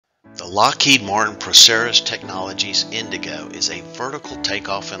The Lockheed Martin Procerus Technologies Indago is a vertical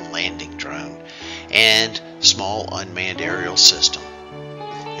takeoff and landing drone and small unmanned aerial system.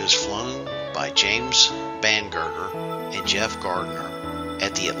 It was flown by James Bangerter and Jeff Gardner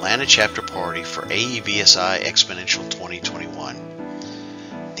at the Atlanta chapter party for AUVSI XPonential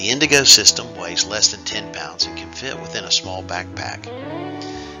 2021. The Indago system weighs less than 10 pounds and can fit within a small backpack.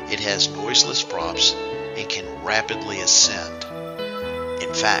 It has noiseless props and can rapidly ascend.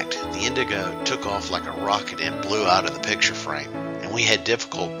 In fact, the Indago took off like a rocket and blew out of the picture frame, and we had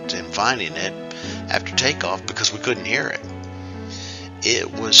difficulty in finding it after takeoff because we couldn't hear it.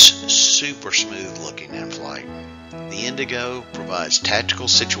 It was super smooth looking in flight. The Indago provides tactical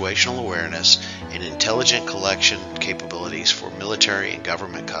situational awareness and intelligent collection capabilities for military and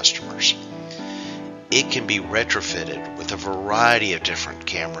government customers. It can be retrofitted with a variety of different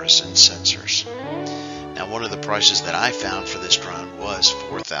cameras and sensors. Now, one of the prices that I found for this drone was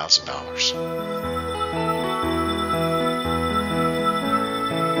 $4,000.